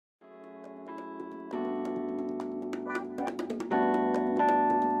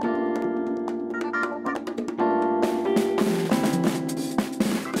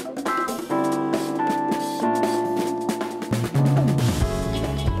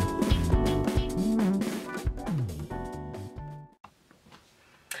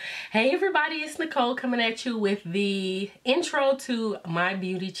Hey everybody, it's Nicole coming at you with the intro to my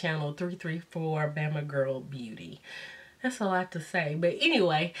beauty channel, 334 Bama Girl Beauty. That's a lot to say, but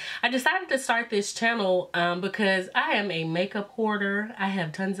anyway, I decided to start this channel because I am a makeup hoarder. I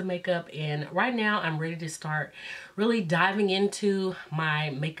have tons of makeup, and right now I'm ready to start really diving into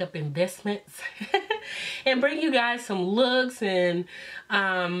my makeup investments and bring you guys some looks and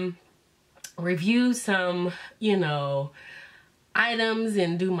review some, items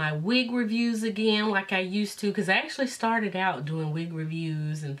and do my wig reviews again like I used to, because I actually started out doing wig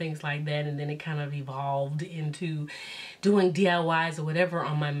reviews and things like that, and then it kind of evolved into doing DIYs or whatever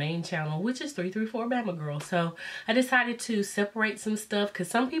on my main channel, which is 334 Bama Girl. So I decided to separate some stuff because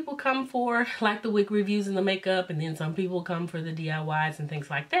some people come for like the wig reviews and the makeup, and then some people come for the DIYs and things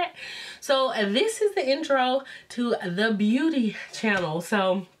like that. So this is the intro to the beauty channel.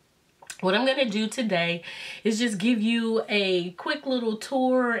 So what I'm going to do today is just give you a quick little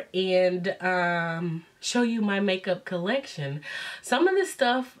tour and show you my makeup collection. Some of this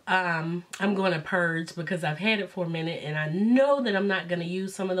stuff I'm going to purge because I've had it for a minute and I know that I'm not going to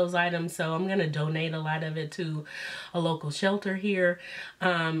use some of those items, so I'm going to donate a lot of it to a local shelter here,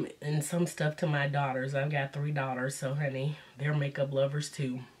 and some stuff to my daughters. I've got 3 daughters, so honey, they're makeup lovers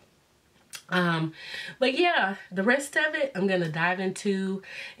too. But yeah, the rest of it I'm gonna dive into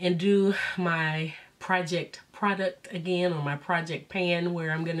and do my project product again, or my project pan,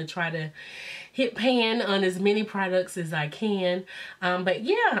 where I'm gonna try to hit pan on as many products as I can. But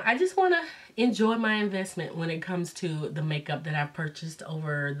yeah, I just want to enjoy my investment when it comes to the makeup that I've purchased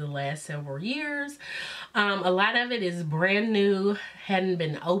over the last several years. A lot of it is brand new, hadn't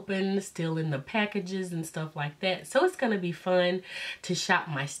been opened, still in the packages and stuff like that. So it's going to be fun to shop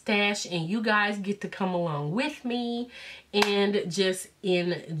my stash, and you guys get to come along with me and just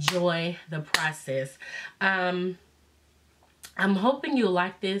enjoy the process. I'm hoping you'll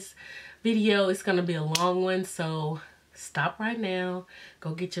like this video. It's going to be a long one, so stop right now,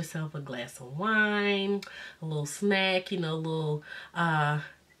 go get yourself a glass of wine, a little snack, a little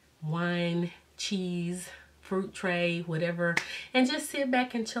wine, cheese, fruit tray, whatever, and just sit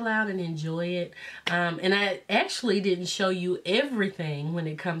back and chill out and enjoy it. And I actually didn't show you everything when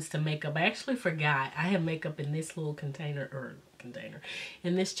it comes to makeup. I actually forgot. I have makeup in this little container,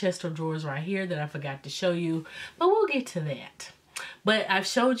 in this chest of drawers right here that I forgot to show you, but we'll get to that. But I've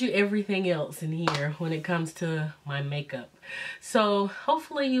showed you everything else in here when it comes to my makeup. So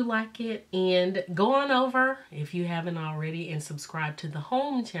hopefully you like it, and go on over if you haven't already and subscribe to the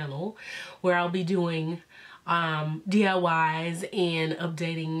home channel, where I'll be doing DIYs and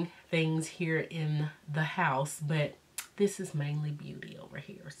updating things here in the house. But this is mainly beauty over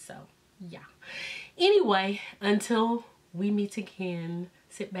here, so yeah. Anyway, until we meet again,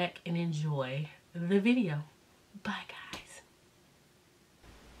 sit back and enjoy the video. Bye guys.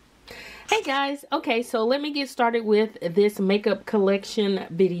 Hey guys, okay, so let me get started with this makeup collection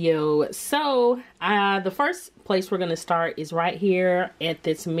video. So the first place we're going to start is right here at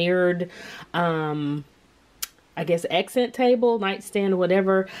this mirrored I guess accent table, nightstand,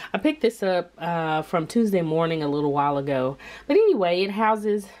 whatever. I picked this up from Tuesday morning a little while ago. But anyway, it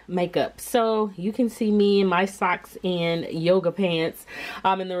houses makeup. So you can see me in my socks and yoga pants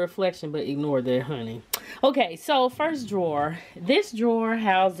in the reflection, but ignore that, honey. Okay, so first drawer. This drawer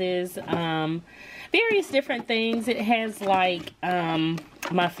houses various different things. It has like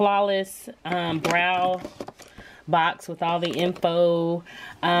my Flawless brow box with all the info.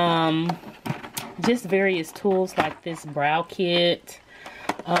 Just various tools like this brow kit,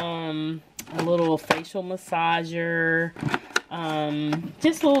 a little facial massager,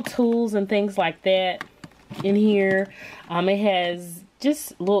 just little tools and things like that in here. It has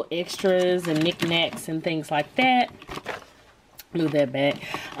just little extras and knickknacks and things like that. Move that back.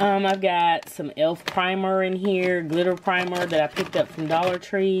 I've got some e.l.f. primer in here, glitter primer that I picked up from Dollar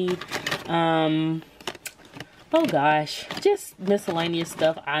Tree. Oh gosh, just miscellaneous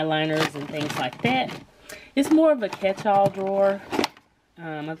stuff, eyeliners and things like that. It's more of a catch-all drawer.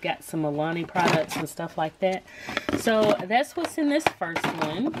 I've got some Milani products and stuff like that. So that's what's in this first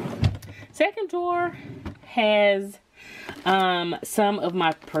one. Second drawer has some of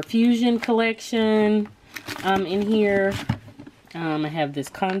my Profusion collection in here. I have this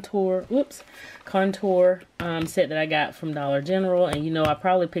contour set that I got from Dollar General, and I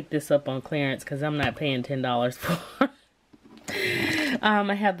probably picked this up on clearance because I'm not paying $10 for it.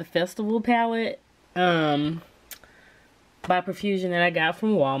 I have the Festival palette by Profusion that I got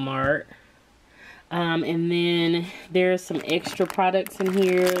from Walmart. And then there's some extra products in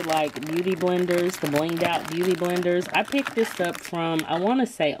here like beauty blenders, the blinged out beauty blenders. I picked this up from, I want to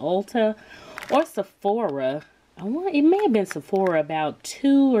say Ulta or Sephora. it may have been Sephora about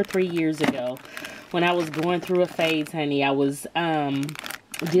 2 or 3 years ago when I was going through a phase, honey. I was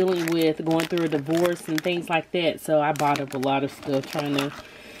dealing with going through a divorce and things like that. So I bought up a lot of stuff trying to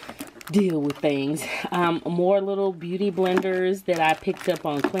deal with things. More little beauty blenders that I picked up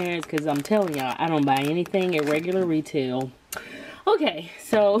on clearance, because I'm telling y'all, I don't buy anything at regular retail. Okay,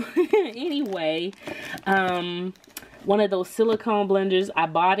 so anyway, one of those silicone blenders, I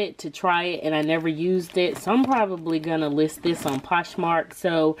bought it to try it and I never used it, so I'm probably gonna list this on Poshmark.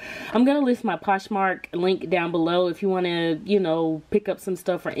 So I'm gonna list my Poshmark link down below if you want to, you know, pick up some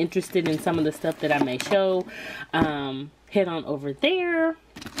stuff or interested in some of the stuff that I may show. Head on over there,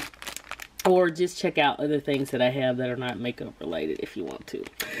 or just check out other things that I have that are not makeup related if you want to.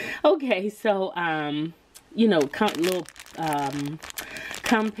 Okay, so you know, little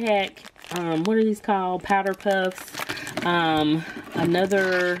compact, what are these called? Powder puffs.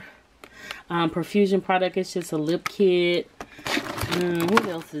 Another Perfusion product. It's just a lip kit. What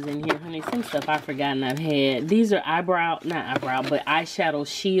else is in here, honey? Some stuff I've forgotten I've had. These are eyeshadow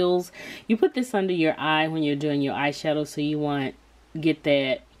shields. You put this under your eye when you're doing your eyeshadow, so you want get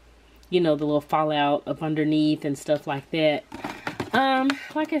that, you know, the little fallout up underneath and stuff like that.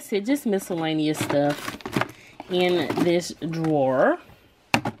 Like I said, just miscellaneous stuff in this drawer.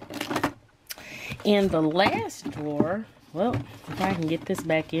 And the last drawer, well, if I can get this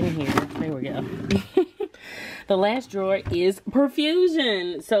back in here, there we go. The last drawer is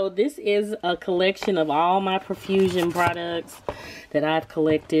Perfusion. So this is a collection of all my Perfusion products that I've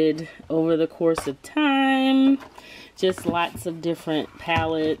collected over the course of time. Just lots of different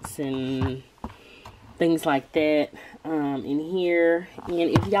palettes and things like that in here. And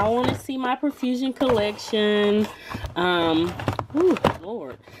if y'all want to see my Perfusion collection, ooh,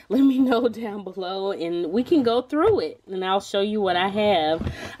 Lord, let me know down below and we can go through it and I'll show you what I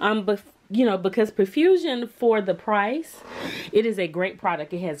have. But you know, because Perfusion, for the price, it is a great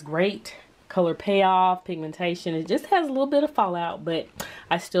product. It has great color payoff, pigmentation. It just has a little bit of fallout, but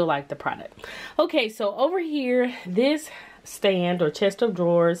I still like the product. Okay, so over here, this stand or chest of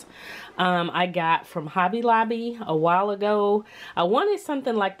drawers I got from Hobby Lobby a while ago. I wanted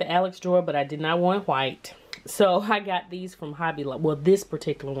something like the Alex drawer, but I did not want white. So I got these from Hobby Lobby. Well, this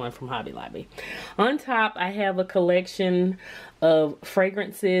particular one from Hobby Lobby. On top, I have a collection of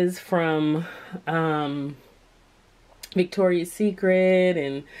fragrances from Victoria's Secret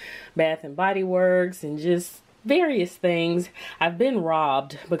and Bath and Body Works and just various things. I've been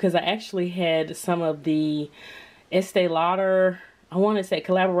robbed because I actually had some of the Estee Lauder, I want to say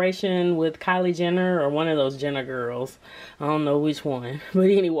collaboration with Kylie Jenner or one of those Jenner girls. I don't know which one.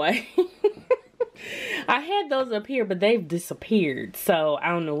 But anyway. I had those up here, but they've disappeared. So I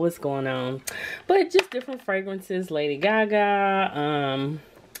don't know what's going on. But just different fragrances. Lady Gaga,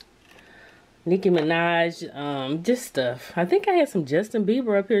 Nicki Minaj, just stuff. I think I had some Justin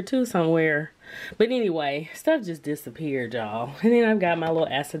Bieber up here too somewhere. But anyway, stuff just disappeared, y'all. And then I've got my little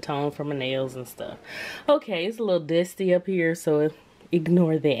acetone for my nails and stuff. Okay, it's a little dusty up here, so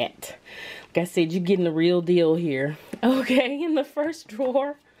ignore that. Like I said, you're getting the real deal here. Okay, in the first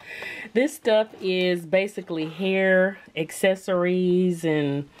drawer, this stuff is basically hair accessories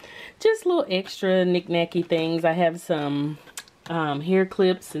and just little extra knick-knacky things. I have some hair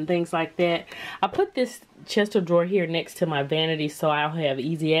clips and things like that. I put this chest of drawer here next to my vanity so I'll have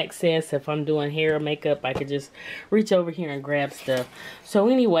easy access. If I'm doing hair or makeup, I could just reach over here and grab stuff. So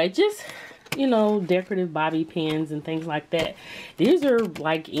anyway, just, you know, decorative bobby pins and things like that. These are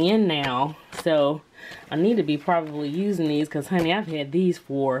like in now, so I need to be probably using these because, honey, I've had these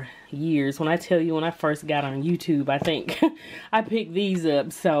for years. When I tell you, when I first got on YouTube, I think I picked these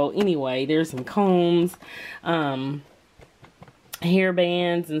up. So anyway, there's some combs, hair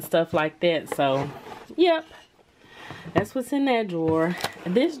bands and stuff like that. So yep, that's what's in that drawer.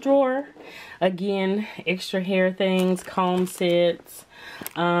 This drawer, again, extra hair things, comb sets,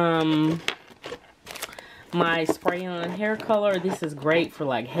 my spray on hair color. This is great for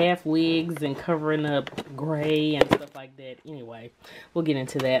like half wigs and covering up gray and stuff like that. Anyway, we'll get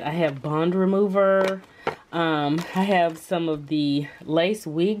into that. I have bond remover. I have some of the lace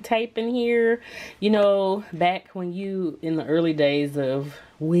wig tape in here. You know, back when you, in the early days of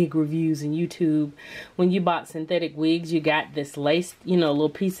wig reviews and YouTube, when you bought synthetic wigs, you got this lace, you know, little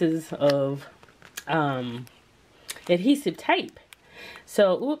pieces of adhesive tape.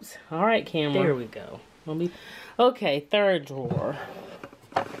 So, oops. All right, camera. There we go. Okay, third drawer.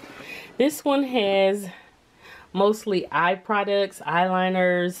 This one has mostly eye products,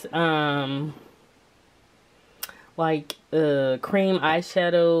 eyeliners, like cream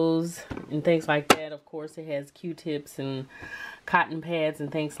eyeshadows and things like that. Of course, it has Q-tips and cotton pads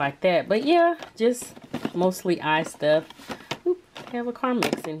and things like that. But yeah, just Mostly eye stuff. Oop, I have a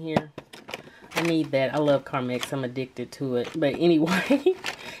Carmex in here. I need that. I love Carmex. I'm addicted to it. But anyway,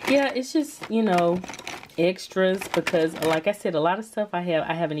 yeah, it's just, you know, extras, because like I said, a lot of stuff I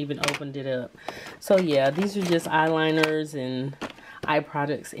haven't even opened it up. So yeah, these are just eyeliners and eye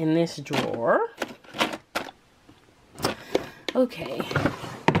products in this drawer. Okay,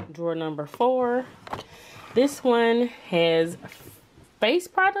 drawer number 4. This one has face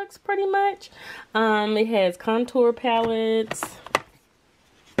products pretty much. It has contour palettes,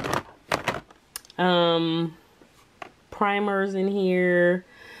 primers in here,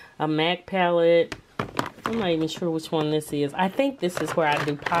 a MAC palette. I'm not even sure which one this is. I think this is where I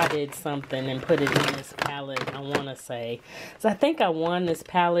depotted something and put it in this palette, I want to say. So I think I won this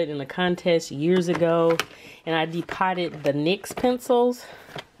palette in a contest years ago, and I depotted the NYX pencils.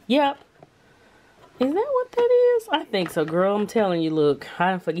 Yep. Is that what that is? I think so, girl. I'm telling you, look.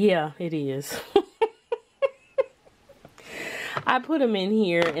 Yeah, it is. I put them in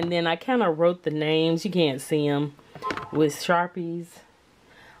here, and then I kind of wrote the names. You can't see them with Sharpies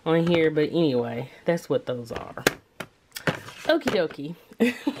on here, but anyway, that's what those are. Okie dokie.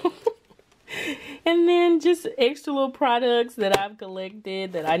 And then just extra little products that I've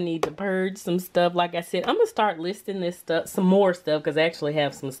collected that I need to purge some stuff. Like I said, I'm gonna start listing this stuff, some more stuff, because I actually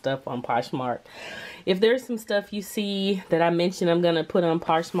have some stuff on Poshmark. If there's some stuff you see that I mentioned I'm gonna put on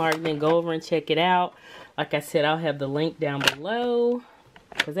Poshmark, then go over and check it out. Like I said, I'll have the link down below,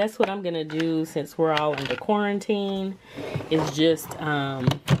 because that's what I'm gonna do since we're all under quarantine, is just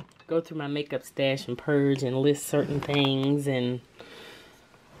go through my makeup stash and purge and list certain things and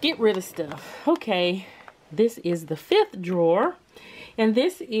get rid of stuff. Okay, this is the 5th drawer, and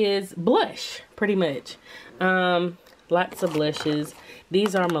this is blush, pretty much. Lots of blushes.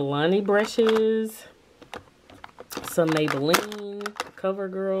 These are Milani brushes, some Maybelline,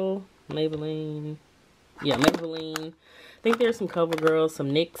 CoverGirl, Maybelline. Yeah, Maybelline. I think there's some CoverGirl, some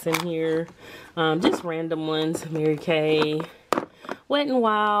NYX in here. Just random ones. Mary Kay. Wet n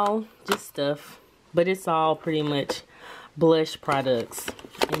Wild. Just stuff. But it's all pretty much blush products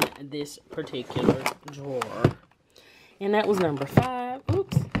in this particular drawer. And that was number 5.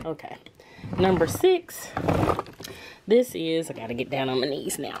 Oops. Okay. Number 6. This is... I gotta get down on my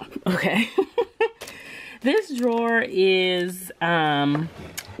knees now. Okay. This drawer is...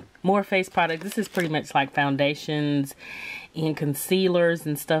 more face products. This is pretty much like foundations and concealers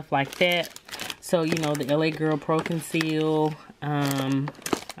and stuff like that. So, you know, the LA Girl Pro Conceal.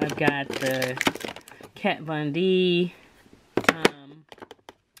 I've got the Kat Von D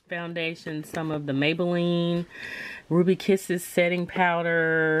foundation, some of the Maybelline Ruby Kisses setting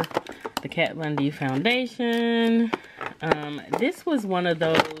powder, the Kat Von D foundation. This was one of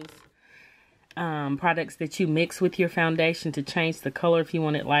those products that you mix with your foundation to change the color if you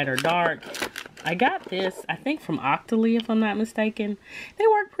want it light or dark. I got this, I think, from Octoly, if I'm not mistaken. They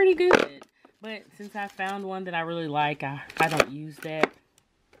work pretty good, but since I found one that I really like, I don't use that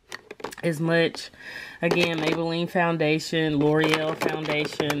as much. Again, Maybelline foundation, L'Oreal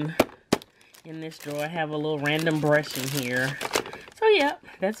foundation in this drawer. I have a little random brush in here. So yeah,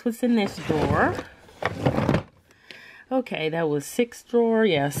 that's what's in this drawer. Okay, that was 6th drawer.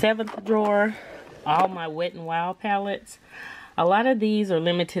 Yeah, 7th drawer. All my Wet n Wild palettes. A lot of these are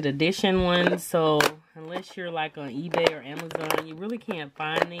limited edition ones, so unless you're like on eBay or Amazon, you really can't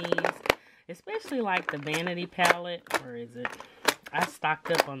find these. Especially like the Vanity palette. Where is it? I stocked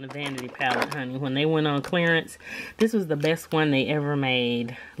up on the Vanity palette, honey, when they went on clearance. This was the best one they ever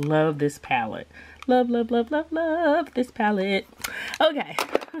made. Love this palette. Love, love, love, love, love this palette. Okay.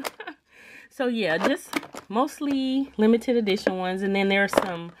 So yeah, just mostly limited edition ones. And then there are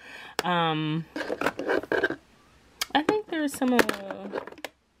some, I think there's some, I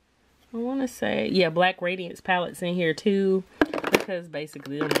want to say, yeah, Black Radiance palettes in here too. Because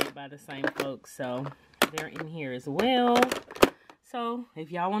basically they're made by the same folks. So they're in here as well. So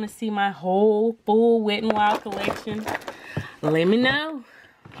if y'all want to see my whole full Wet n Wild collection, let me know.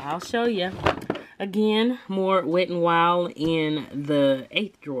 I'll show you. Again, more Wet n Wild in the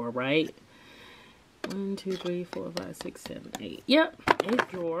 8th drawer, right? 1, 2, 3, 4, 5, 6, 7, 8. Yep, 8th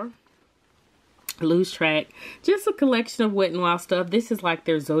drawer. Lose track. Just a collection of Wet n Wild stuff. This is like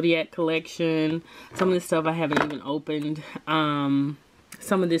their Zodiac collection. Some of this stuff I haven't even opened. Some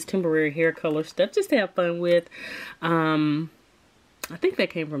of this temporary hair color stuff just to have fun with. I think that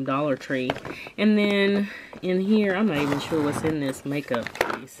came from Dollar Tree. And then in here, I'm not even sure what's in this makeup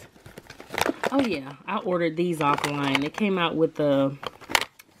case. Oh yeah, I ordered these offline. They came out with the,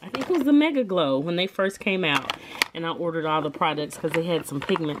 I think it was the Mega Glow when they first came out. And I ordered all the products because they had some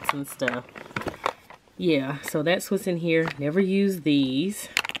pigments and stuff. Yeah, so that's what's in here. Never used these.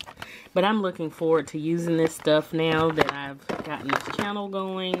 But I'm looking forward to using this stuff now that I've gotten this channel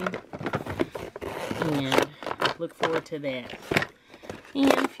going. And look forward to that.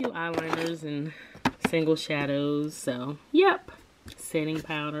 And a few eyeliners and single shadows. So, yep. Setting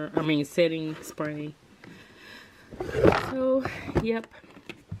powder. I mean, setting spray. So, yep.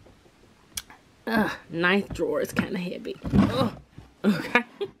 Ninth drawer is kind of heavy. Okay.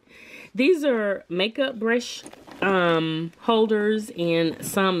 These are makeup brush holders and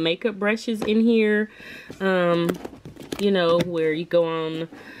some makeup brushes in here. You know, where you go on.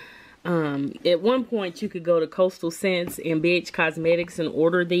 At one point you could go to Coastal Scents and BH Cosmetics and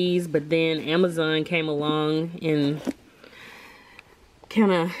order these, but then Amazon came along and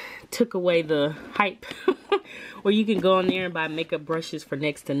kind of took away the hype. Where you can go in there and buy makeup brushes for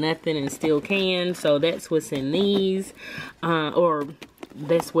next to nothing and still can. So that's what's in these. Or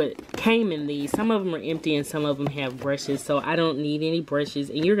that's what came in these. Some of them are empty and some of them have brushes. So I don't need any brushes.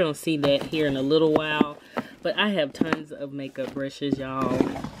 And you're going to see that here in a little while. But I have tons of makeup brushes, y'all,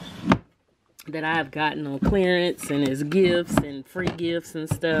 that I've gotten on clearance and as gifts and free gifts and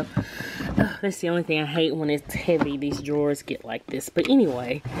stuff. That's the only thing I hate when it's heavy. These drawers get like this. But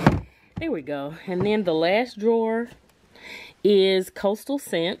anyway, there we go. And then the last drawer is Coastal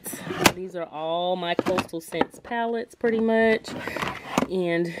Scents. These are all my Coastal Scents palettes pretty much.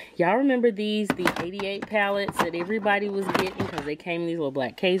 And y'all remember these, the 88 palettes that everybody was getting because they came in these little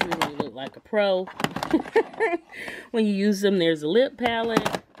black cases and you look like a pro. When you use them, there's a lip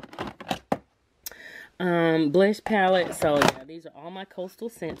palette, blush palette. So yeah, these are all my Coastal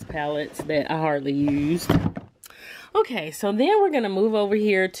Scents palettes that I hardly used. Okay, so then we're going to move over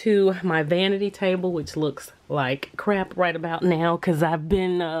here to my vanity table, which looks like crap right about now because I've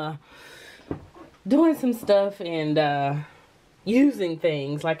been doing some stuff and using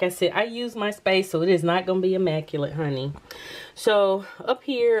things. Like I said, I use my space, so it is not going to be immaculate, honey. So up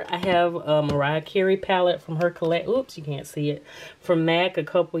here, I have a Mariah Carey palette from her collect. Oops, you can't see it. From MAC a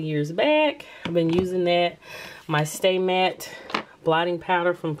couple years back. I've been using that. My Stay Matte blotting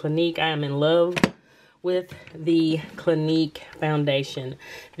powder from Clinique. I am in love with the Clinique foundation.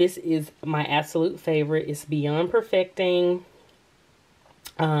 This is my absolute favorite. It's Beyond Perfecting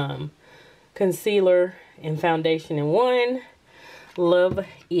concealer and foundation in one. Love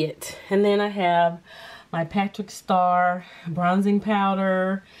it. And then I have my Patrick Star bronzing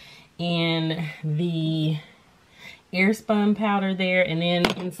powder and the Airspun powder there. And then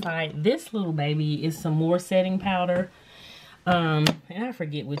inside this little baby is some more setting powder. And I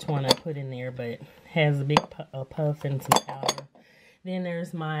forget which one I put in there, but it has a big puff and some powder. Then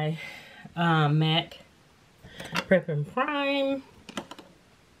there's my MAC Prep and Prime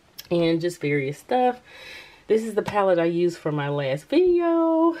and just various stuff. This is the palette I used for my last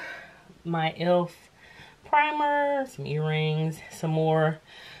video. My e.l.f. primer, some earrings, some more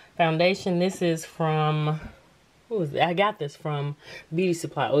foundation. This is from, what was it? I got this from Beauty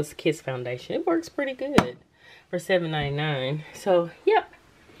Supply. Oh, it's a Kiss foundation. It works pretty good for $7.99. So, yep.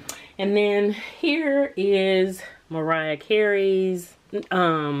 And then here is Mariah Carey's,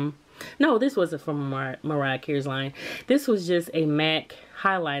 no, this wasn't from Mariah Carey's line. This was just a MAC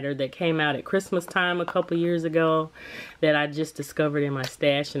highlighter that came out at Christmas time a couple years ago that I just discovered in my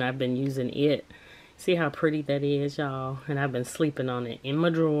stash, and I've been using it. See how pretty that is, y'all? And I've been sleeping on it in my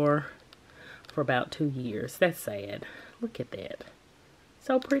drawer for about 2 years. That's sad. Look at that.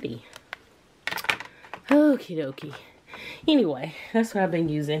 So pretty. Okie dokie. Anyway, that's what I've been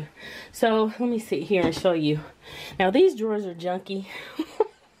using. So let me sit here and show you. Now these drawers are junky.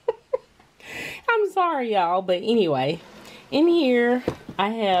 I'm sorry, y'all, but anyway, in here I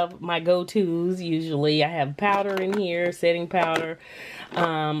have my go-tos. Usually I have powder in here, setting powder,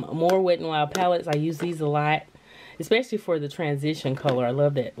 more Wet n Wild palettes. I use these a lot, especially for the transition color. I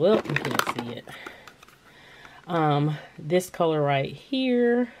love that. Well, you can't see it. This color right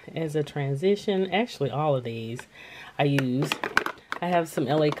here as a transition. Actually, all of these I use. I have some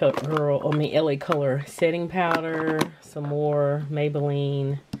LA Color setting powder, some more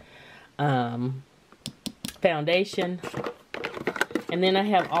Maybelline foundation, and then I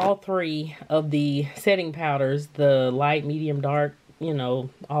have all three of the setting powders, the light, medium, dark, you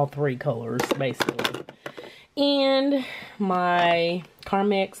know, all three colors basically. And my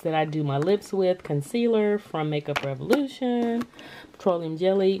Carmex that I do my lips with, concealer from Makeup Revolution, petroleum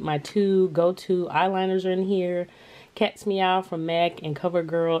jelly. My two go-to eyeliners are in here, Cat's Meow from MAC, and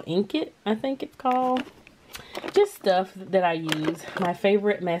CoverGirl Ink It, I think it's called. Just stuff that I use. My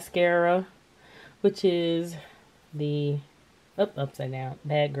favorite mascara, which is the upside down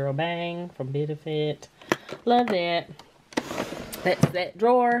Bad Girl Bang from Benefit. Love that. That's that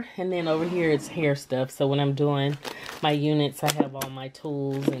drawer. And then over here it's hair stuff. So when I'm doing my units. I have all my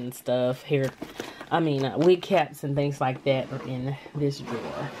tools and stuff here. Wig caps and things like that are in this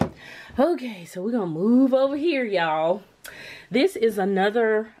drawer. Okay, so we're gonna move over here, y'all. This is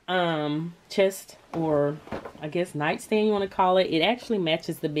another chest, or I guess nightstand you want to call it. It actually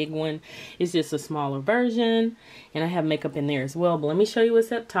matches the big one. It's just a smaller version, and I have makeup in there as well. But let me show you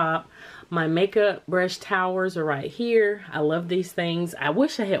what's up top. My makeup brush towers are right here. I love these things. I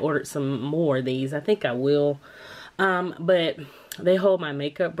wish I had ordered some more of these. I think I will. But they hold my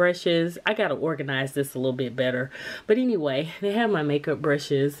makeup brushes. I gotta organize this a little bit better. But anyway, they have my makeup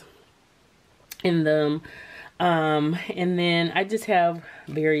brushes in them. And then I just have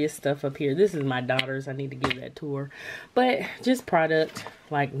various stuff up here. This is my daughter's. I need to give that to her. But just product,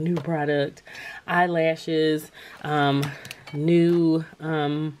 like new product, eyelashes, new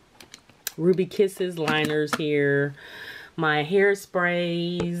Ruby Kisses liners here, my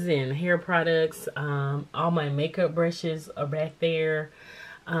hairsprays and hair products, all my makeup brushes are back there.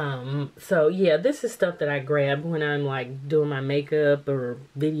 So yeah, this is stuff that I grab when I'm like doing my makeup or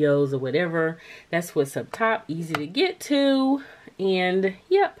videos or whatever. That's what's up top, easy to get to. And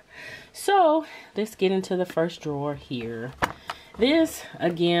yep, so let's get into the first drawer here. This,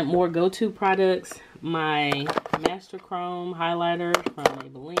 again, more go-to products. My Master Chrome highlighter from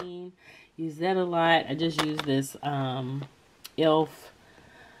Maybelline, use that a lot. I just use this e.l.f.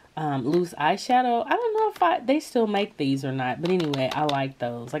 Loose eyeshadow. I don't know if they still make these or not, but anyway, I like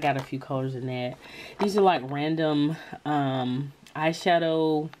those. I got a few colors in that. These are like random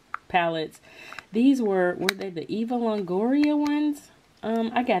eyeshadow palettes. These were they the Eva Longoria ones?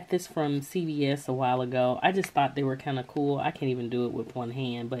 I got this from CVS a while ago. I just thought they were kind of cool. I can't even do it with one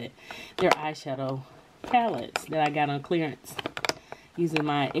hand, but they're eyeshadow palettes that I got on clearance using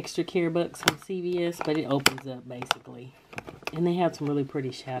my extra care bucks from CVS, but it opens up basically. And they have some really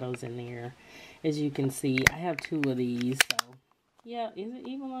pretty shadows in there. As you can see, I have two of these. So, yeah, is it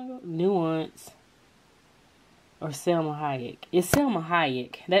even longer? Nuance or Selma Hayek? It's Selma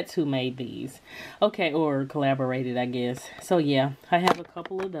Hayek. That's who made these. Okay, or collaborated, I guess. So, yeah, I have a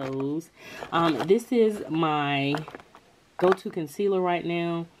couple of those. This is my go-to concealer right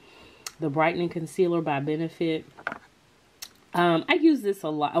now. The Brightening Concealer by Benefit. I use this a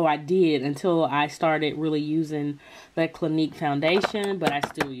lot. Oh, I did until I started really using that Clinique foundation, but I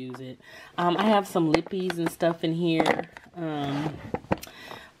still use it. I have some lippies and stuff in here.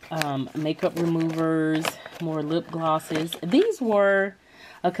 Makeup removers, more lip glosses. These were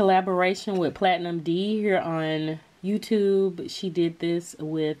a collaboration with Platinum D here on YouTube. She did this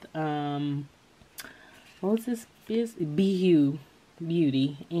with, what was this? BHU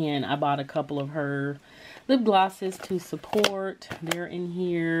Beauty, and I bought a couple of her lip glosses to support. They're in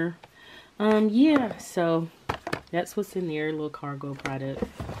here. Yeah, so that's what's in there, a little cargo product.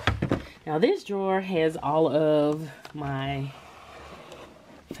 Now this drawer has all of my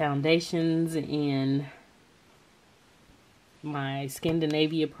foundations and my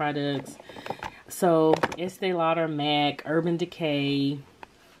Scandinavia products. So Estee Lauder, MAC, Urban Decay.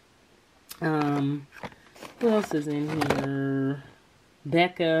 What else is in here?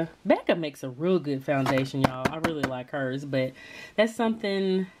 Becca makes a real good foundation, y'all. I really like hers, but that's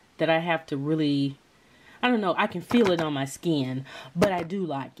something that I have to really, I don't know, I can feel it on my skin, but I do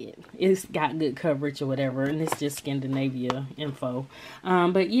like it. It's got good coverage or whatever, and it's just Scandinavia info.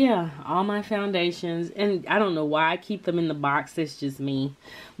 But yeah, all my foundations, and I don't know why I keep them in the box. It's just me.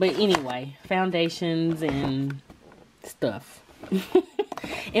 But anyway, foundations and stuff.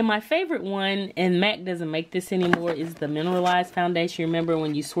 And my favorite one, and MAC doesn't make this anymore, is the mineralized foundation. Remember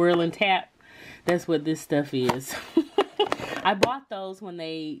when you swirl and tap? That's what this stuff is. I bought those when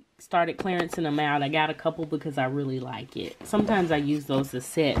they started clearancing them out. I got a couple because I really like it. Sometimes I use those to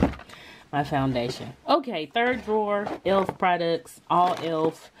set my foundation. Okay, third drawer, e.l.f. products, all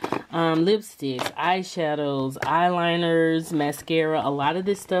e.l.f. Lipsticks, eyeshadows, eyeliners, mascara. A lot of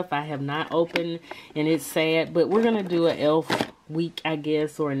this stuff I have not opened, and it's sad, but we're going to do an e.l.f. week, I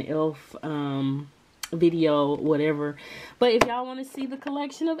guess, or an e.l.f. video, whatever. But if y'all want to see the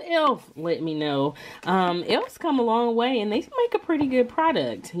collection of e.l.f., let me know. e.l.f.'s come a long way, and they make a pretty good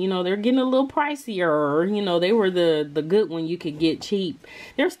product. You know, they're getting a little pricier. You know, they were the good one you could get cheap.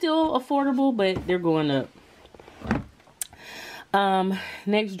 They're still affordable, but they're going up.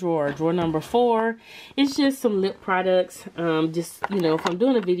 Next drawer, drawer number 4, it's just some lip products. Just, you know, if I'm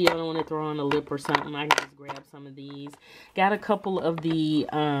doing a video, I don't want to throw on a lip or something, I can just grab some of these. Got a couple of the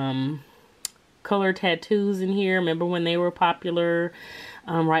color tattoos in here. Remember when they were popular,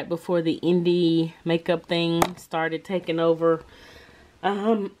 right before the indie makeup thing started taking over.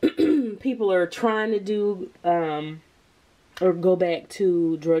 People are trying to do or go back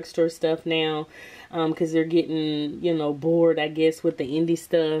to drugstore stuff now, because they're getting, you know, bored, I guess, with the indie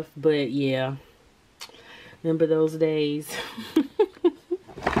stuff. But yeah, remember those days.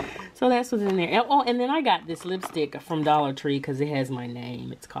 So that's what's in there. Oh, and then I got this lipstick from Dollar Tree because it has my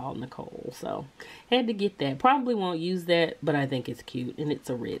name. It's called Nicole. So had to get that. Probably won't use that, but I think it's cute. And it's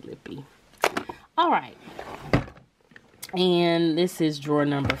a red lippy. All right. And this is drawer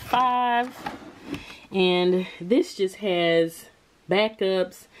number 5. And this just has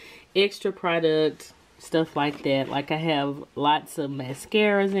backups, extra product, stuff like that. Like I have lots of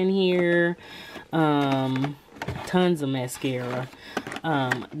mascaras in here. Tons of mascara.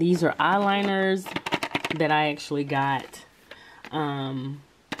 These are eyeliners that I actually got from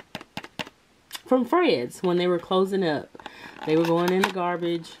Fred's when they were closing up. They were going in the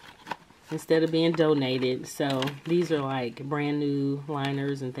garbage instead of being donated. So these are like brand new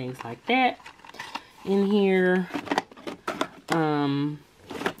liners and things like that in here.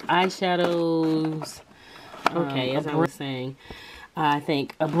 Eyeshadows. Okay, as I was saying, I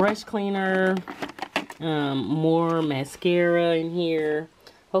think a brush cleaner. More mascara in here.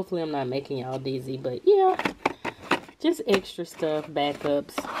 Hopefully I'm not making y'all dizzy, but yeah, just extra stuff,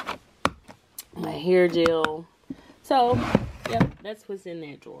 backups, my hair gel. So yep, that's what's in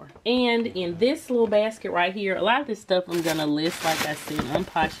that drawer. And in this little basket right here, a lot of this stuff I'm gonna list, like I said, on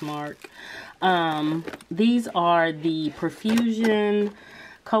Poshmark. These are the Profusion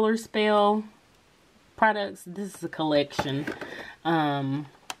Color Spell products. This is a collection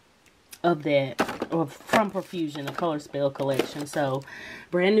of that, or from Profusion, the Color Spell collection. So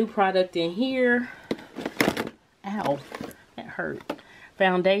brand new product in here. Ow, that hurt.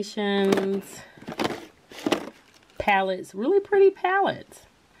 Foundations, palettes, really pretty palettes.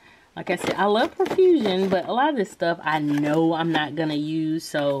 Like I said, I love Profusion, but a lot of this stuff I know I'm not gonna use,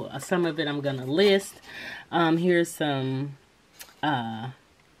 so some of it I'm gonna list. Here's some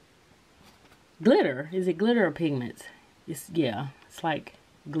glitter. Is it glitter or pigments? Yeah, it's like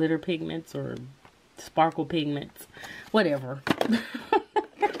glitter pigments or sparkle pigments, whatever.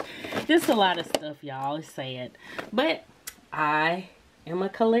 Just a lot of stuff, y'all. It's sad, but I am a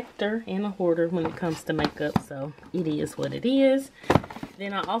collector and a hoarder when it comes to makeup, so it is what it is.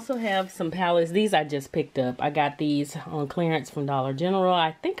 Then I also have some palettes. These I just picked up. I got these on clearance from Dollar General.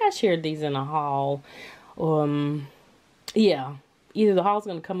 I think I shared these in a haul. Yeah, either the haul's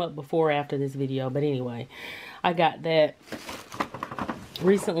gonna come up before or after this video, but anyway, I got that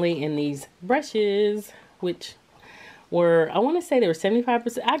recently in these brushes, which were, I want to say they were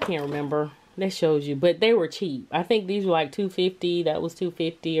 75%. I can't remember. That shows you, but they were cheap. I think these were like $2.50. That was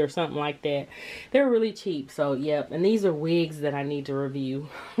 $2.50 or something like that. They're really cheap. So yep, and these are wigs that I need to review.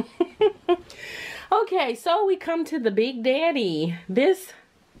 Okay, so we come to the Big Daddy. This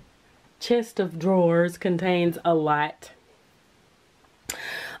chest of drawers contains a lot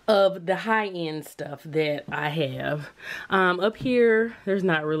of the high-end stuff that I have. Up here, there's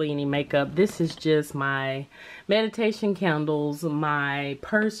not really any makeup. This is just my meditation candles, my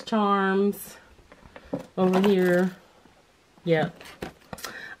purse charms over here. Yep.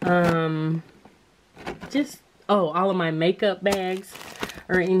 Just, oh, all of my makeup bags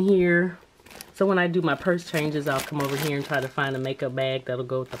are in here. So when I do my purse changes, I'll come over here and try to find a makeup bag that'll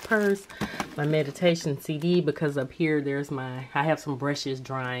go with the purse. My meditation CD, because up here there's my, I have some brushes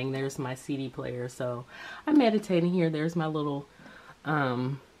drying. There's my CD player, so I'm meditating here. There's my little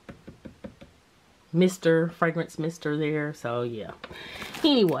fragrance mister there. So yeah.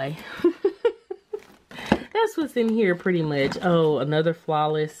 Anyway, that's what's in here pretty much. Oh, another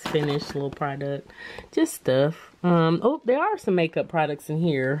flawless finished little product. Just stuff. Oh, there are some makeup products in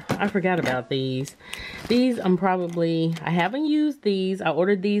here. I forgot about these. These I haven't used these. I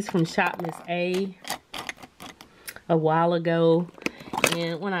ordered these from Shop Miss A while ago.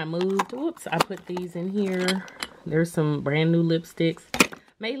 And when I moved, whoops, I put these in here. There's some brand new lipsticks.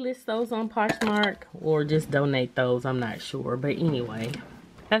 May list those on Poshmark or just donate those. I'm not sure. But anyway,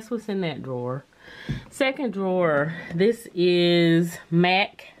 that's what's in that drawer. Second drawer, this is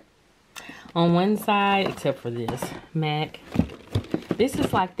MAC on one side, except for this MAC. This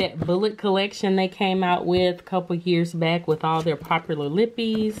is like that bullet collection they came out with a couple years back with all their popular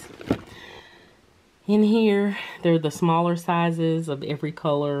lippies. In here, they're the smaller sizes of every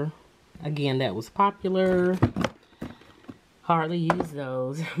color. Again, that was popular. Hardly use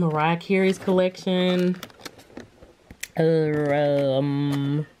those. Mariah Carey's collection.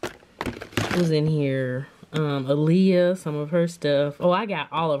 Was in here. Aaliyah, some of her stuff. Oh, I got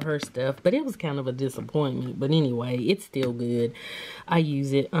all of her stuff, but it was kind of a disappointment. But anyway, it's still good. I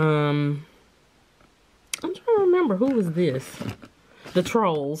use it. I'm trying to remember, who was this? The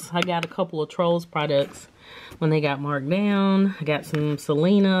Trolls. I got a couple of Trolls products when they got marked down. I got some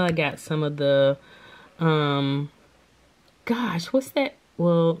Selena. I got some of the, gosh, what's that?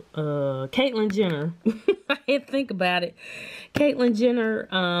 Well, Caitlyn Jenner. I had to think about it. Caitlyn Jenner,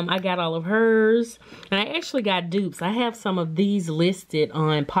 I got all of hers. And I actually got dupes. I have some of these listed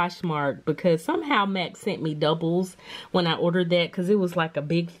on Poshmark because somehow Mac sent me doubles when I ordered that, because it was like a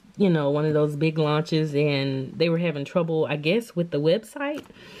big, you know, one of those big launches, and they were having trouble, I guess, with the website.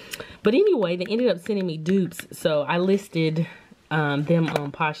 But anyway, they ended up sending me dupes, so I listed them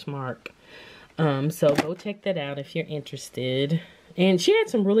on Poshmark. So go check that out if you're interested. And she had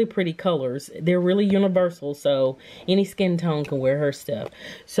some really pretty colors. They're really universal, so any skin tone can wear her stuff.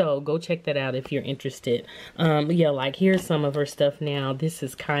 So go check that out if you're interested. Yeah, like here's some of her stuff now. This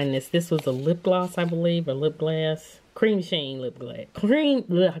is Kindness. This was a lip gloss, I believe, or lip glass. Cream sheen lip glass. Cream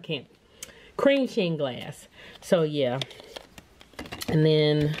sheen glass. So yeah. And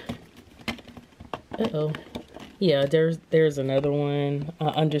then, yeah, there's another one.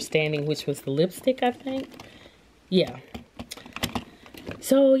 Understanding, which was the lipstick, I think. Yeah.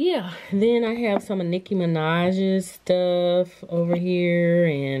 So yeah, then I have some of Nicki Minaj's stuff over here,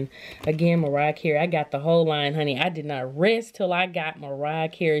 and again Mariah Carey. I got the whole line, honey. I did not rest till I got Mariah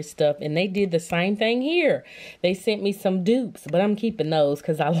Carey stuff, and they did the same thing here. They sent me some dupes, but I'm keeping those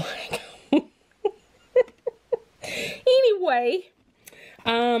because I like them. Anyway,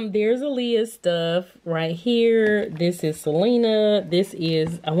 there's Aaliyah's stuff right here. This is Selena. This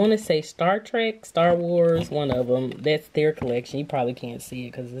is, I want to say, Star Trek, Star Wars, one of them. That's their collection. You probably can't see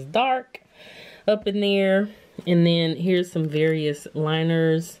it because it's dark up in there. And then here's some various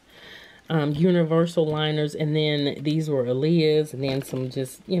liners, universal liners. And then these were Aaliyah's, and then some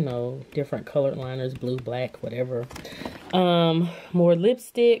just, you know, different colored liners, blue, black, whatever. More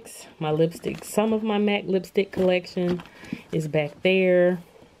lipsticks. My lipsticks, some of my MAC lipstick collection is back there.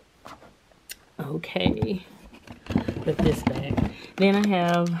 Okay, put this back. Then I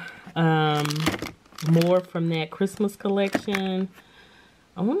have more from that Christmas collection.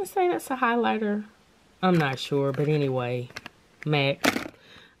 I want to say that's a highlighter. I'm not sure, but anyway, MAC.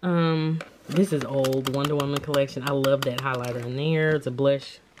 This is old Wonder Woman collection. I love that highlighter in there. It's a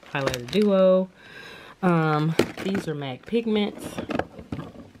blush highlighter duo. These are MAC pigments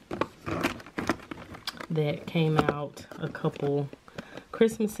that came out a couple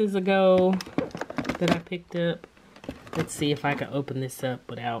Christmases ago that I picked up. Let's see if I can open this up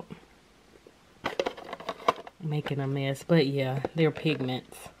without making a mess. But yeah, they're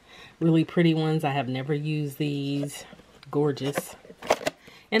pigments. Really pretty ones. I have never used these. Gorgeous.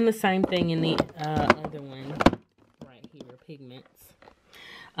 And the same thing in the other one right here, pigments.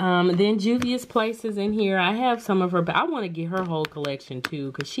 Then Juvia's Place is in here. I have some of her, but I want to get her whole collection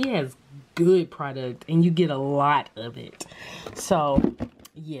too, because she has good product and you get a lot of it. So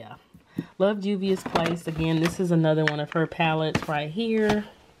yeah, love Juvia's Place. Again, this is another one of her palettes right here.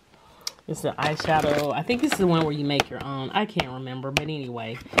 It's the eyeshadow. I think this is the one where you make your own. I can't remember, but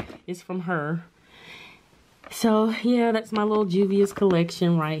anyway, it's from her. So yeah, that's my little Juvia's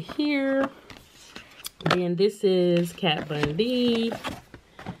collection right here. Then this is Kat Von D.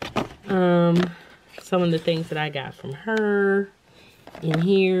 Some of the things that I got from her in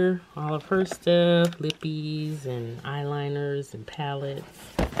here, all of her stuff, lippies and eyeliners and palettes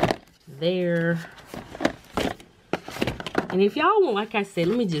there. And if y'all want, like I said,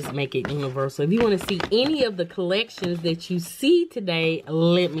 let me just make it universal. If you want to see any of the collections that you see today,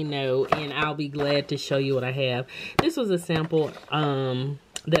 let me know and I'll be glad to show you what I have. This was a sample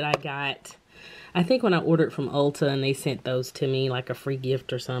that I got, I think when I ordered from Ulta, and they sent those to me like a free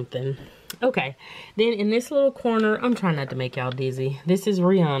gift or something. Okay, then in this little corner, I'm trying not to make y'all dizzy. This is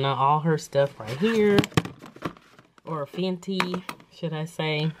Rihanna, all her stuff right here. Or Fenty, should I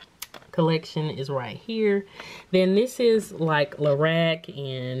say. Collection is right here. Then this is like Lorac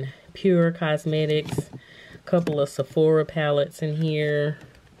and Pure Cosmetics. A couple of Sephora palettes in here.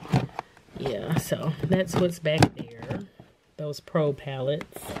 Yeah, so that's what's back there. Those Pro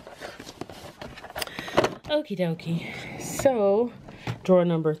palettes. Okie dokie. So, drawer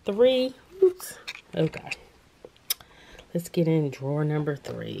number 3. Oops. Okay. Let's get in drawer number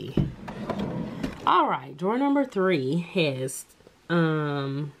 3. Alright, drawer number 3 has,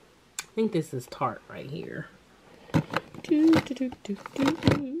 I think this is Tarte right here.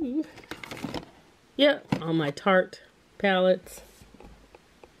 Yep, all my Tarte palettes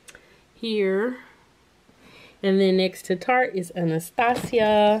here. And then next to Tarte is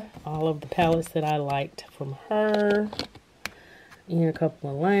Anastasia. All of the palettes that I liked from her. And a couple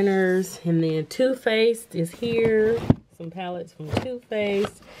of liners. And then Too Faced is here. Some palettes from Too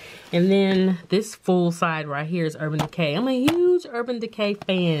Faced. And then this full side right here is Urban Decay. I'm a huge Urban Decay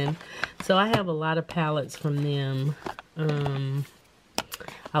fan, so I have a lot of palettes from them.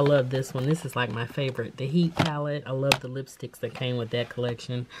 I love this one. This is like my favorite. The Heat palette. I love the lipsticks that came with that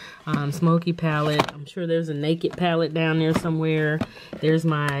collection. Smoky palette. I'm sure there's a Naked palette down there somewhere. There's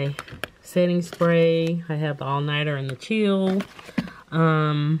my setting spray. I have the All Nighter and the Chill.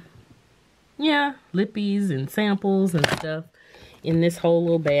 Yeah, lippies and samples and stuff in this whole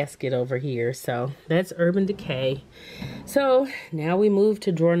little basket over here. So that's Urban Decay. So now we move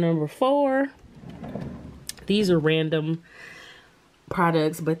to drawer number 4. These are random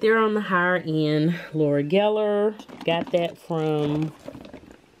products, but they're on the higher end. Laura Geller, got that from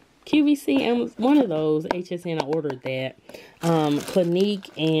QVC and one of those HSN. I ordered that. Clinique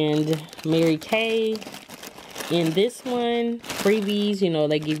and Mary Kay. In this one, freebies, you know,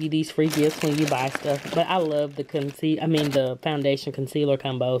 they give you these free gifts when you buy stuff. But I love the the foundation concealer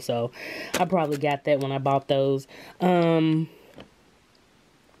combo, so I probably got that when I bought those. Lancome,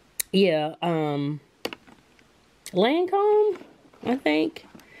 I think.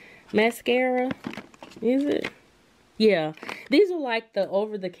 Mascara, is it? Yeah. These are like the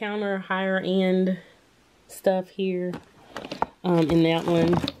over-the-counter, higher-end stuff here in that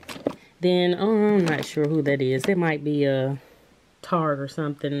one. Then, I'm not sure who that is. It might be a Tarte or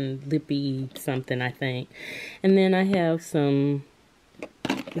something, lippy something, I think. And then I have some,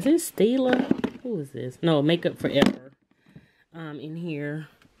 is this Stila? Who is this? No, Makeup Forever in here.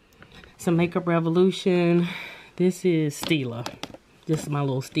 Some Makeup Revolution. This is Stila. This is my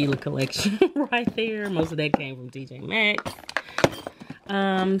little Stila collection right there. Most of that came from TJ Maxx.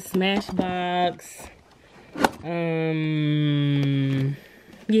 Smashbox.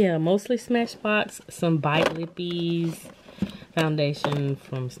 Yeah, mostly Smashbox. Some Bite Lippies. Foundation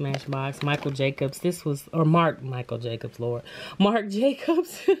from Smashbox. Michael Jacobs. This was, or Michael Jacobs, Lord. Marc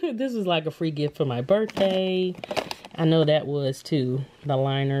Jacobs. This was like a free gift for my birthday. I know that was too. The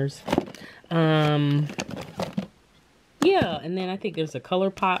liners. Yeah, and then I think there's a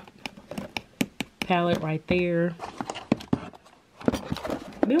ColourPop palette right there.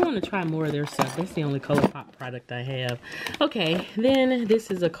 I do want to try more of their stuff. That's the only ColourPop product I have. Okay, then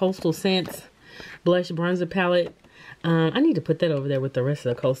this is a Coastal Scents blush bronzer palette. I need to put that over there with the rest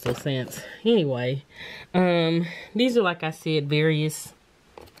of the Coastal Scents. Anyway, these are, like I said, various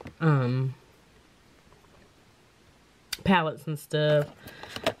palettes and stuff.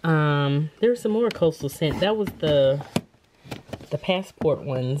 There's some more Coastal Scent. That was the Passport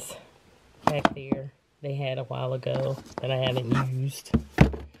ones back there they had a while ago that I haven't used.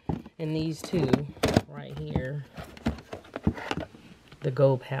 And these two right here, the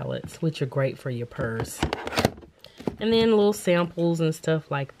gold palettes, which are great for your purse. And then little samples and stuff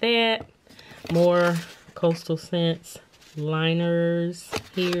like that. More Coastal Scents liners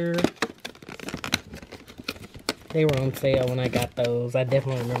here. They were on sale when I got those. I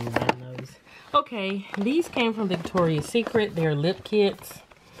definitely remember buying those. Okay, these came from Victoria's Secret. They're lip kits.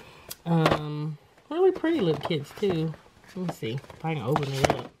 Really pretty lip kits too. Let me see if I can open it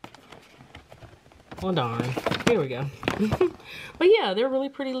up. Oh darn. Here we go. But yeah, they're really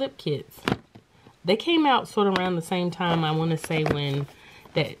pretty lip kits. They came out sort of around the same time, I want to say, when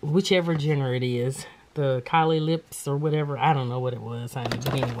whichever genre it is. The Kylie lips or whatever. I don't know what it was, honey.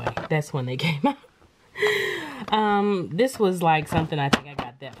 But anyway, that's when they came out. This was like something, I think I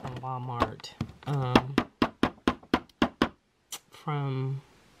got that from Walmart. From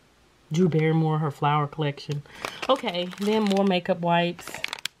Drew Barrymore, her flower collection. Okay, then more makeup wipes,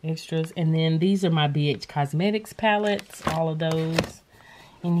 extras. And then these are my BH Cosmetics palettes. All of those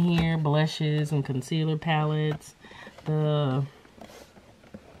in here. Blushes and concealer palettes. The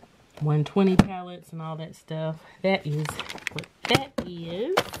 120 palettes and all that stuff. That is what that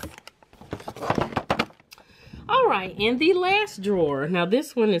is. Alright, and the last drawer. Now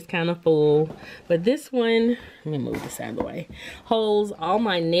this one is kind of full, but this one, let me move this out of the way, holds all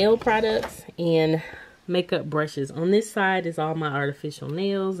my nail products and makeup brushes. On this side is all my artificial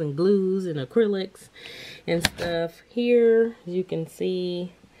nails and glues and acrylics and stuff. Here, as you can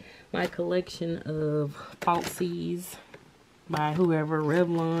see, my collection of Falsies by whoever,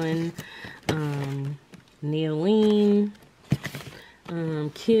 Revlon, Nailene,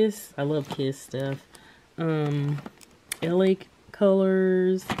 Kiss. I love Kiss stuff. LA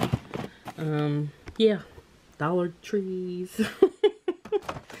Colors, yeah, Dollar Trees, the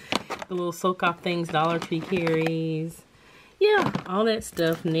little soak off things Dollar Tree carries, yeah, all that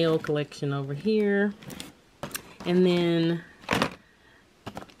stuff. Nail collection over here. And then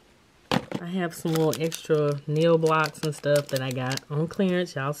I have some little extra nail blocks and stuff that I got on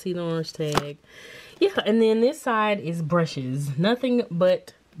clearance. Y'all see the orange tag. Yeah, and then this side is brushes. Nothing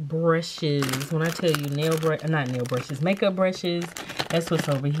but brushes. When I tell you not nail brushes, makeup brushes, that's what's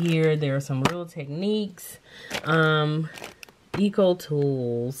over here. There are some Real Techniques, Eco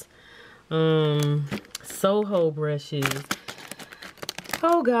Tools, Soho brushes.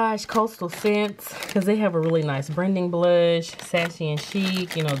 Oh gosh, Coastal Scents, because they have a really nice blending blush. Sassy and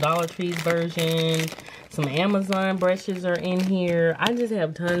Chic, you know, Dollar Tree's version. Some Amazon brushes are in here. I just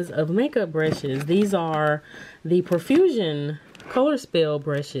have tons of makeup brushes. These are the Profusion Color Spell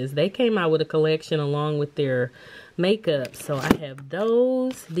brushes. They came out with a collection along with their makeup. So I have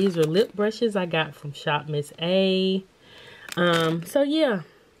those. These are lip brushes I got from Shop Miss A. So yeah,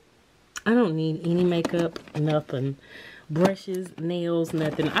 I don't need any makeup, nothing. Brushes, nails,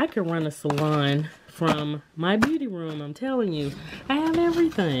 nothing. I could run a salon from my beauty room. I'm telling you, I have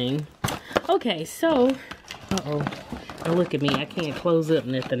everything. Okay, so, uh-oh. Now look at me. I can't close up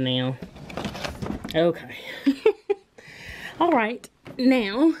nothing now. Okay. All right.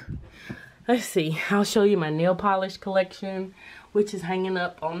 Now, let's see. I'll show you my nail polish collection, which is hanging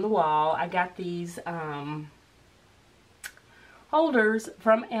up on the wall. I got these holders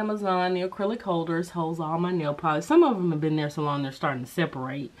from Amazon. The acrylic holders holds all my nail polish. Some of them have been there so long they're starting to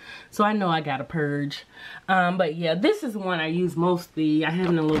separate, so I know I gotta purge. But yeah, this is the one I use mostly. I have it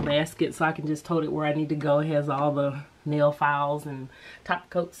in a little basket so I can just tote it where I need to go. It has all the nail files and top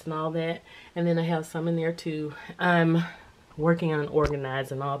coats and all that, and then I have some in there too. I'm working on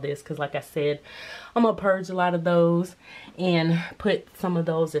organizing all this because, like I said, I'm gonna purge a lot of those and put some of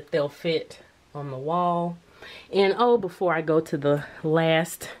those, if they'll fit, on the wall. And oh, before I go to the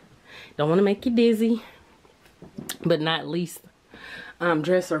last, don't want to make you dizzy, but not least,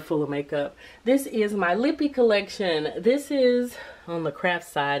 dresser full of makeup. This is my lippy collection. This is on the craft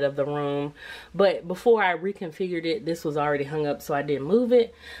side of the room, but before I reconfigured it, this was already hung up, so I didn't move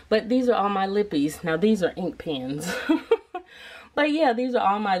it. But these are all my lippies. Now these are ink pens. But yeah, these are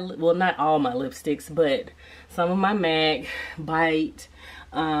all my, well, not all my lipsticks, but some of my MAC, Bite,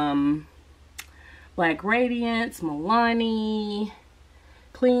 Black Radiance, Milani,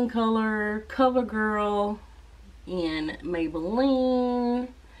 Clean Color, CoverGirl, and Maybelline.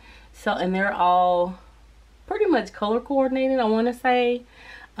 So, and they're all pretty much color coordinated, I want to say.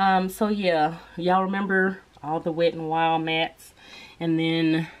 So yeah, y'all remember all the Wet n Wild mattes, and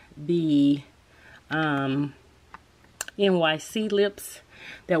then the NYC lips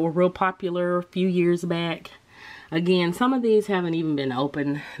that were real popular a few years back. Again, some of these haven't even been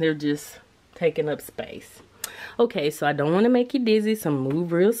opened. They're just taking up space. Okay, so I don't want to make you dizzy, so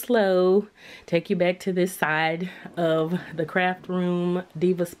move real slow. Take you back to this side of the craft room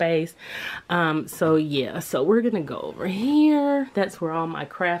diva space. So yeah, so we're gonna go over here. That's where all my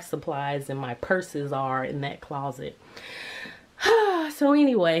craft supplies and my purses are, in that closet. So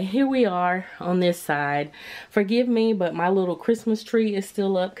anyway, here we are on this side. Forgive me, but my little Christmas tree is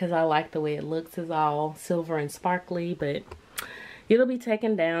still up because I like the way it looks. It's all silver and sparkly, but it'll be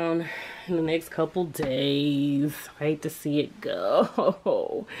taken down in the next couple days. I hate to see it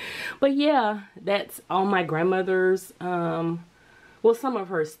go. But yeah, that's all my grandmother's, well, some of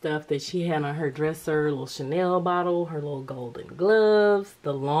her stuff that she had on her dresser. A little Chanel bottle, her little golden gloves,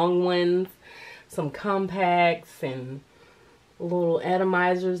 the long ones, some compacts, and little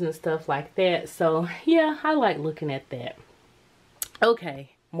atomizers and stuff like that. So yeah, I like looking at that.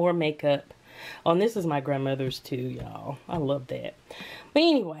 Okay, more makeup. Oh, and this is my grandmother's too, y'all. I love that. But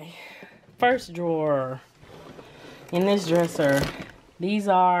anyway, first drawer in this dresser, these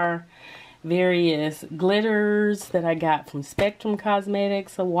are various glitters that I got from Spectrum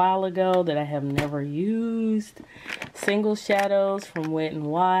Cosmetics a while ago that I have never used. Single shadows from Wet n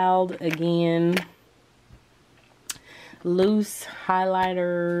Wild again. Loose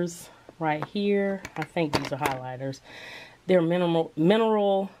highlighters right here. I think these are highlighters. They're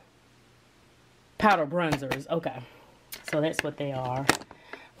mineral powder bronzers. Okay, so that's what they are,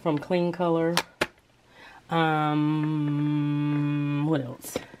 from Clean Color. What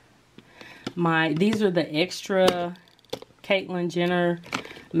else? These are the extra Caitlyn Jenner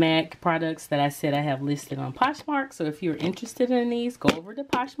MAC products that I said I have listed on Poshmark. So if you're interested in these, go over to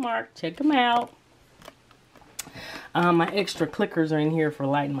Poshmark, check them out. My extra clickers are in here for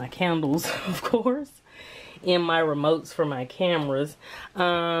lighting my candles, of course, and my remotes for my cameras.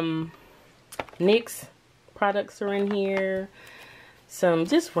 NYX products are in here. Some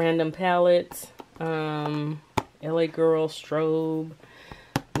just random palettes. LA Girl Strobe,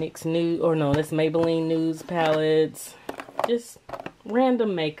 NYX Nude, or no, that's Maybelline Nudes palettes. Just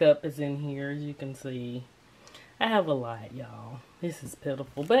random makeup is in here, as you can see. I have a lot, y'all. This is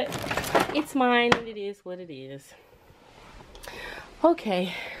pitiful, but it's mine and it is what it is.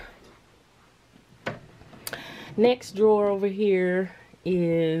 Okay. Next drawer over here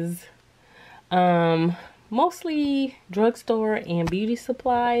is mostly drugstore and beauty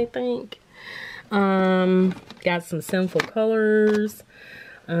supply, I think. Got some Sinful Colors.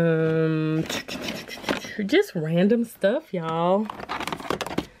 Just random stuff, y'all.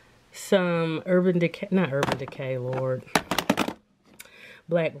 Some Urban Decay, not Urban Decay, Lord.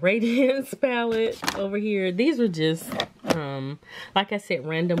 Black Radiance palette over here. These are just, like I said,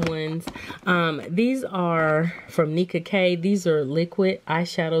 random ones. These are from Nika K. These are liquid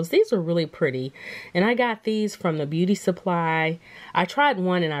eyeshadows. These are really pretty. And I got these from the beauty supply. I tried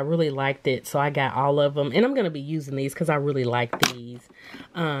one and I really liked it, so I got all of them. And I'm going to be using these because I really like these.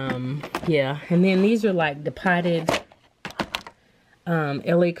 Yeah. And then these are like the potted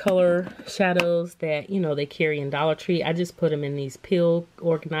LA Color shadows that, you know, they carry in Dollar Tree. I just put them in these pill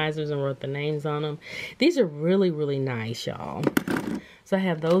organizers and wrote the names on them. These are really, really nice, y'all. So I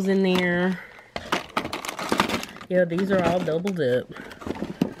have those in there. Yeah, these are all doubled up.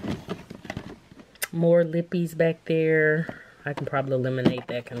 More lippies back there. I can probably eliminate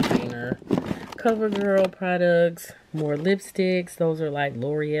that container. CoverGirl products. More lipsticks. Those are like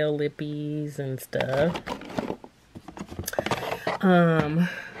L'Oreal lippies and stuff.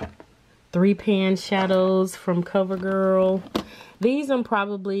 3-pan shadows from CoverGirl. These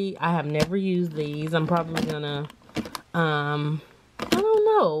I have never used these. I'm probably gonna, I don't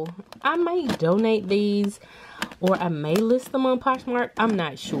know. I may donate these or I may list them on Poshmark. I'm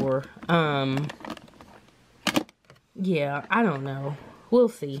not sure. Yeah, I don't know. We'll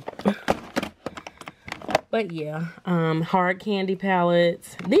see. But yeah, hard candy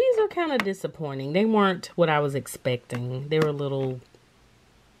palettes. These are kind of disappointing. They weren't what I was expecting. They were a little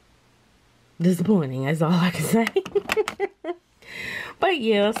disappointing, that's all I can say. But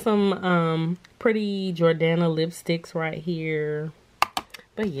yeah, some pretty Jordana lipsticks right here.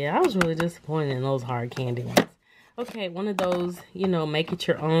 But yeah, I was really disappointed in those hard candy ones. Okay, one of those, you know, make it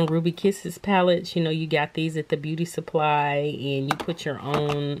your own Ruby Kisses palettes. You know, you got these at the beauty supply and you put your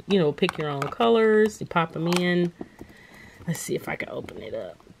own, you know, pick your own colors. You pop them in. Let's see if I can open it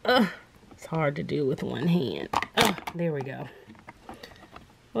up. It's hard to do with one hand. There we go.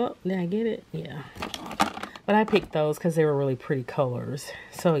 Well, did I get it? Yeah. But I picked those because they were really pretty colors.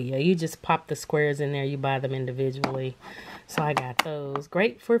 So yeah, you just pop the squares in there. You buy them individually. So I got those.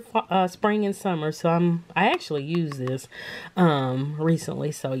 Great for spring and summer. So I actually used this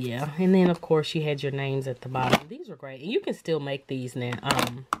recently. So yeah. And then of course you had your names at the bottom. These were great. And you can still make these now.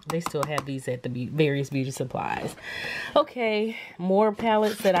 They still have these at the various beauty supplies. Okay. More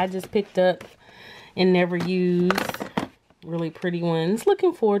palettes that I just picked up and never used. Really pretty ones.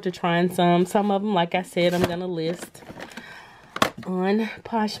 Looking forward to trying some. Some of them, like I said, I'm going to list on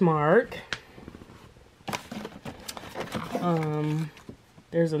Poshmark.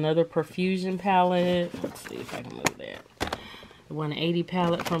 There's another Profusion palette. Let's see if I can move that. The 180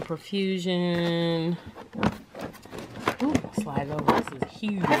 palette from Profusion. Ooh, slide over. This is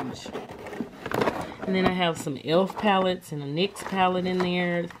huge. And then I have some e.l.f. palettes and a NYX palette in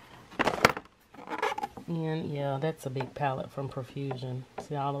there. And yeah, that's a big palette from Profusion.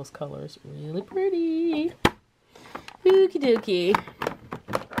 See all those colors? Really pretty. Okie dokie.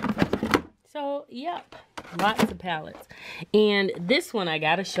 So, yep. Lots of palettes. And this one I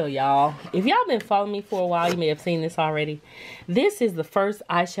gotta show y'all. If y'all been following me for a while, you may have seen this already. This is the first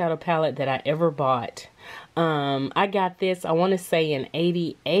eyeshadow palette that I ever bought. I got this, I want to say in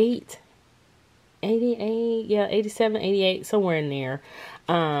 88. 88, yeah, 87, 88, somewhere in there.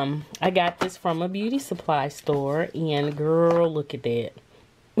 I got this from a beauty supply store, and girl, look at that.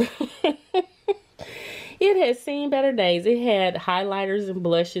 It has seen better days. It had highlighters and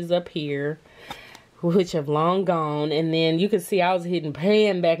blushes up here, which have long gone, and then you can see I was hitting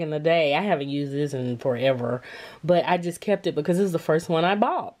pan back in the day. I haven't used this in forever, but I just kept it because this is the first one I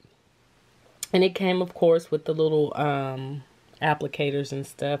bought. And it came, of course, with the little applicators and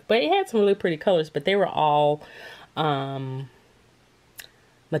stuff, but it had some really pretty colors, but they were all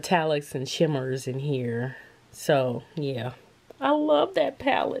metallics and shimmers in here. So yeah, I love that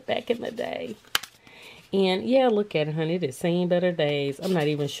palette back in the day. And yeah, look at it, honey. It is seen better days. I'm not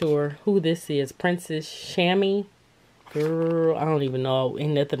even sure who this is. Princess Chamois. Girl, I don't even know.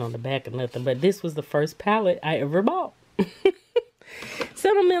 Ain't nothing on the back or nothing, but this was the first palette I ever bought.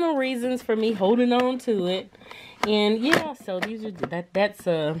 Sentimental reasons for me holding on to it. And yeah, so these are that's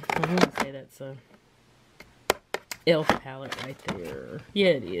a, I'm gonna say that's a e.l.f. palette right there. Yeah,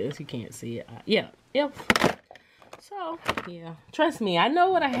 it is. You can't see it. Yeah, e.l.f. So yeah, trust me, I know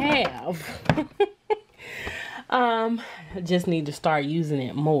what I have. I just need to start using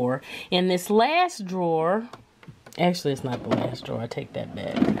it more. In this last drawer, actually it's not the last drawer, I take that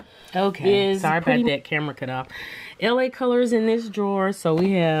back. Okay, sorry about that, camera cut off. LA colors in this drawer. So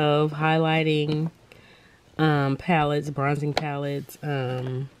we have highlighting palettes, bronzing palettes,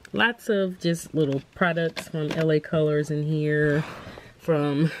 lots of just little products from LA colors in here,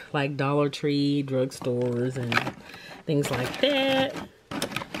 from like Dollar Tree, drugstores, and things like that.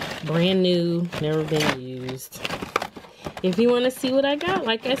 Brand new, never been used. If you want to see what I got,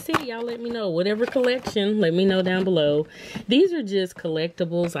 like I said, y'all let me know. Whatever collection, let me know down below. These are just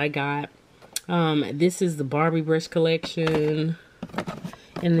collectibles I got. This is the Barbie brush collection.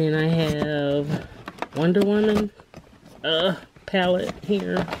 And then I have Wonder Woman palette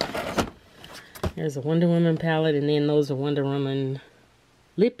here. There's a Wonder Woman palette, and then those are Wonder Woman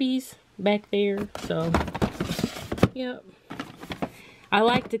lippies back there. So, yep. I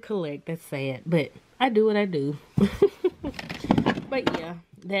like to collect, that's sad, but I do what I do. But yeah,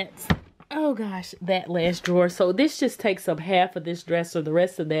 that's, oh gosh, that last drawer. So this just takes up half of this dresser. The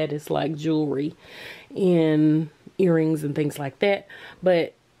rest of that is like jewelry and earrings and things like that.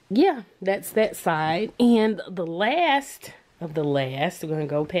 But yeah, that's that side. And the last of the last, we're going to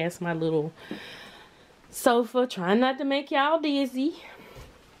go past my little sofa, trying not to make y'all dizzy.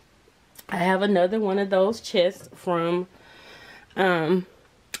 I have another one of those chests from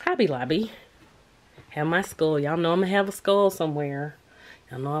Hobby Lobby. Have my skull. Y'all know I'm gonna have a skull somewhere.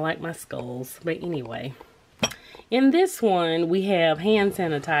 Y'all know I like my skulls. But anyway, in this one we have hand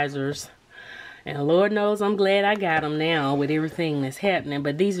sanitizers, and Lord knows I'm glad I got them now with everything that's happening.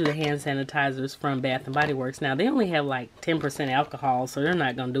 But these are the hand sanitizers from Bath and Body Works. Now they only have like 10% alcohol, so they're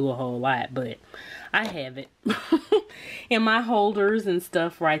not gonna do a whole lot, but I have it in my holders and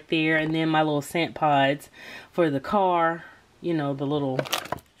stuff right there. And then my little scent pods for the car, you know, the little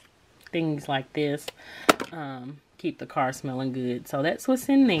things like this, keep the car smelling good. So that's what's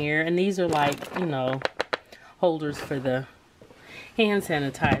in there. And these are like, you know, holders for the hand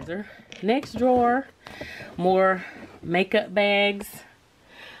sanitizer. Next drawer, more makeup bags.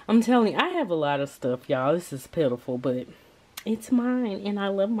 I'm telling you, I have a lot of stuff, y'all. This is pitiful, but it's mine and I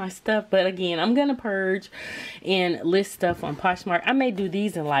love my stuff. But again, I'm gonna purge and list stuff on Poshmark. I may do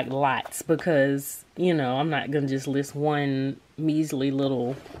these in like lots, because you know I'm not gonna just list one measly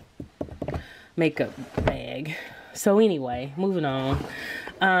little makeup bag. So anyway, moving on.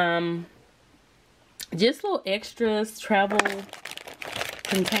 Just little extras, travel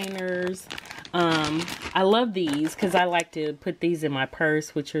containers. I love these because I like to put these in my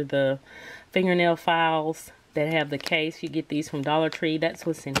purse, which are the fingernail files that have the case. You get these from Dollar Tree. That's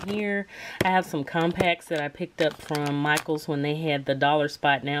what's in here. I have some compacts that I picked up from Michael's when they had the dollar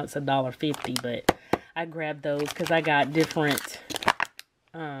spot. Now it's $1.50, but I grabbed those because I got different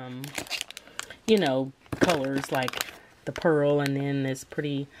you know, colors, like the pearl, and then this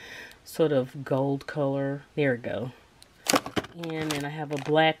pretty sort of gold color. There we go. And then I have a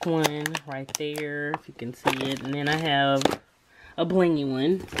black one right there, if you can see it. And then I have a blingy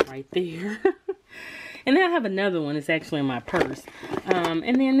one right there. And then I have another one. It's actually in my purse.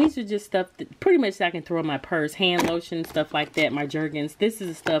 And then these are just stuff that pretty much I can throw in my purse. Hand lotion, stuff like that. My Jergens. This is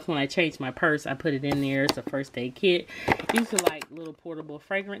the stuff when I change my purse, I put it in there. It's a first aid kit. These are like little portable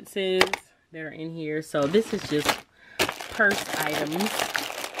fragrances that are in here. So this is just purse items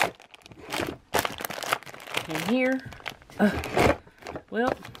in here.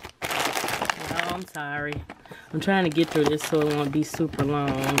 Well, no, I'm sorry. I'm trying to get through this so it won't be super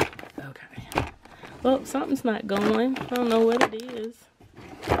long. Okay. Well, something's not going. I don't know what it is.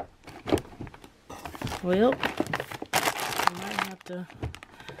 Well, I might have to...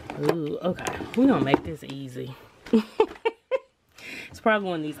 Ooh, okay. We're gonna make this easy. It's probably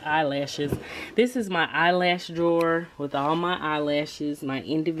one of these eyelashes. This is my eyelash drawer with all my eyelashes, my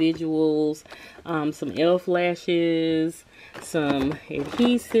individuals, some elf lashes, some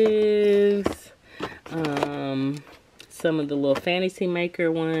adhesives, some of the little fantasy maker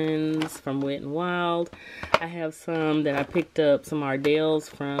ones from Wet n Wild. I have some that I picked up, some Ardell's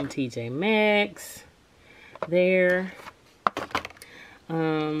from TJ Maxx there.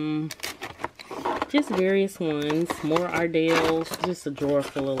 Just various ones, more Ardell's, just a drawer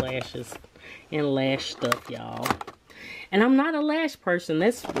full of lashes and lash stuff, y'all. And I'm not a lash person.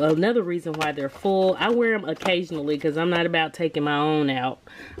 That's another reason why they're full. I wear them occasionally because I'm not about taking my own out.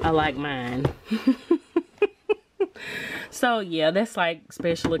 I like mine. So yeah, that's like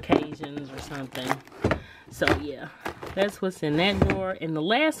special occasions or something. So yeah, that's what's in that drawer. And the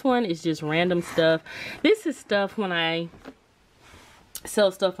last one is just random stuff. This is stuff when I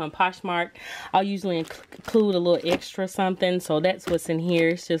sell stuff on Poshmark, I'll usually include a little extra something. So that's what's in here.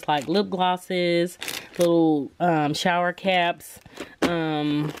 It's just like lip glosses, little shower caps,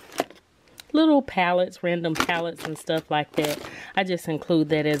 little palettes, random palettes and stuff like that. I just include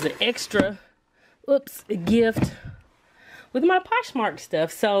that as an extra, gift with my Poshmark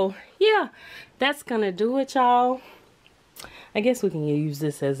stuff. So yeah, that's gonna do it, y'all. I guess we can use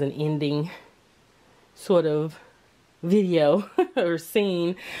this as an ending sort of video or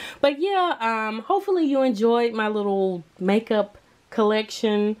scene. But yeah, hopefully you enjoyed my little makeup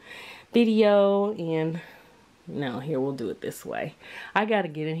collection video. And no, here, we'll do it this way. I gotta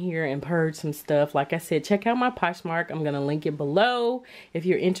get in here and purge some stuff. Like I said, check out my Poshmark. I'm gonna link it below if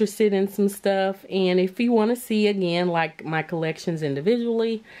you're interested in some stuff. And if you want to see again like my collections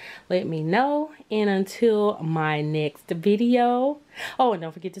individually, let me know. And until my next video, oh, and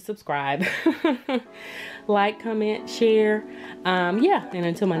don't forget to subscribe. Like, comment, share. Yeah, and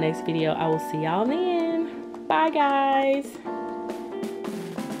until my next video, I will see y'all then. Bye, guys.